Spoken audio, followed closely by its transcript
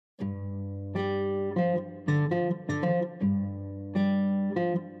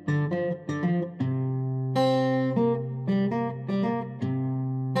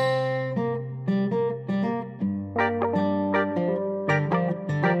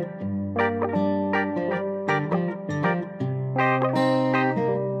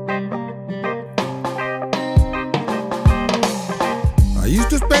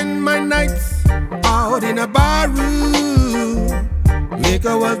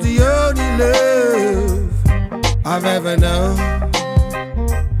the only love I've ever known.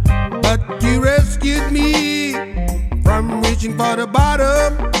 But you rescued me from reaching for the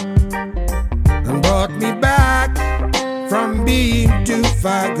bottom and brought me back from being too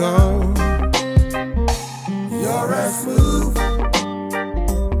far gone. You're as smooth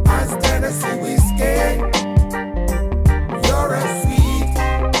as Tennessee whiskey. You're as sweet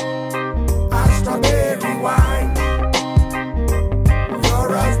as strawberry wine.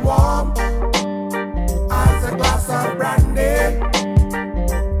 You're as warm as a glass of brandy.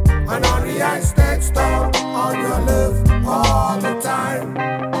 And on the ice stand store on your love all the time.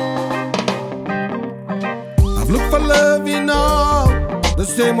 I've looked for love in all the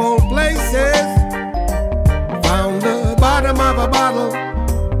same old places. Found the bottom of a bottle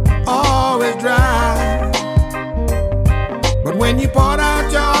always dry. But when you poured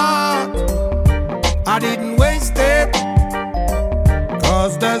out your heart, I didn't waste it.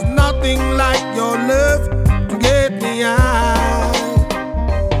 'Cause there's nothing like your love to get me high.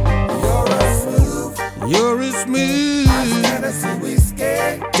 You're as smooth as Tennessee whiskey.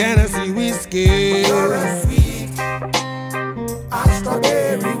 Tennessee whiskey. You're as sweet as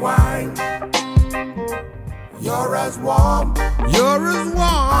strawberry wine. You're as warm. You're as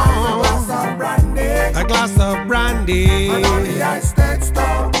warm as a glass of brandy. A glass of brandy. And on the ice stand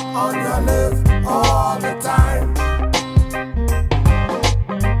store on your love all the time.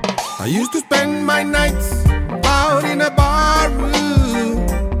 I used to spend my nights out in a bar room.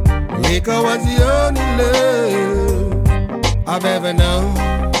 Liquor was the only love I've ever known.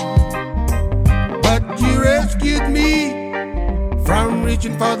 But you rescued me from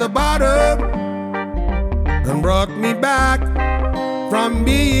reaching for the bottom and brought me back from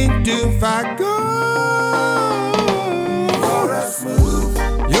being too far gone. You're as smooth.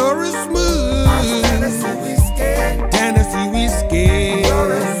 You're as smooth as Tennessee whiskey. Tennessee whiskey.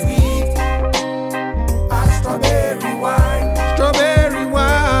 You're as sweet as strawberry wine. Strawberry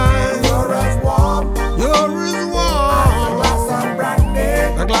wine. You're as warm. You're as warm as a glass of brandy.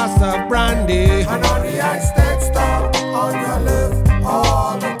 A glass of brandy. And on the ice stand store on your love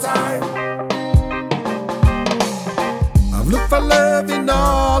all the time. Look for love in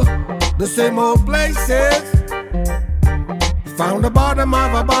all the same old places. Found the bottom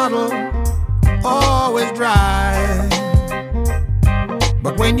of a bottle always dry.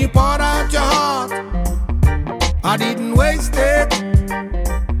 But when you poured out your heart, I didn't waste it.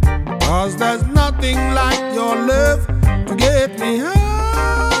 'Cause there's nothing like your love to get me high.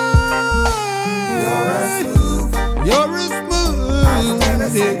 You're as smooth. You're as smooth as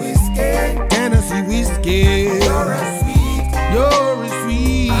Tennessee whiskey. Tennessee whiskey. You're as sweet. You're as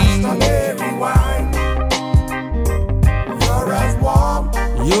sweet as strawberry wine.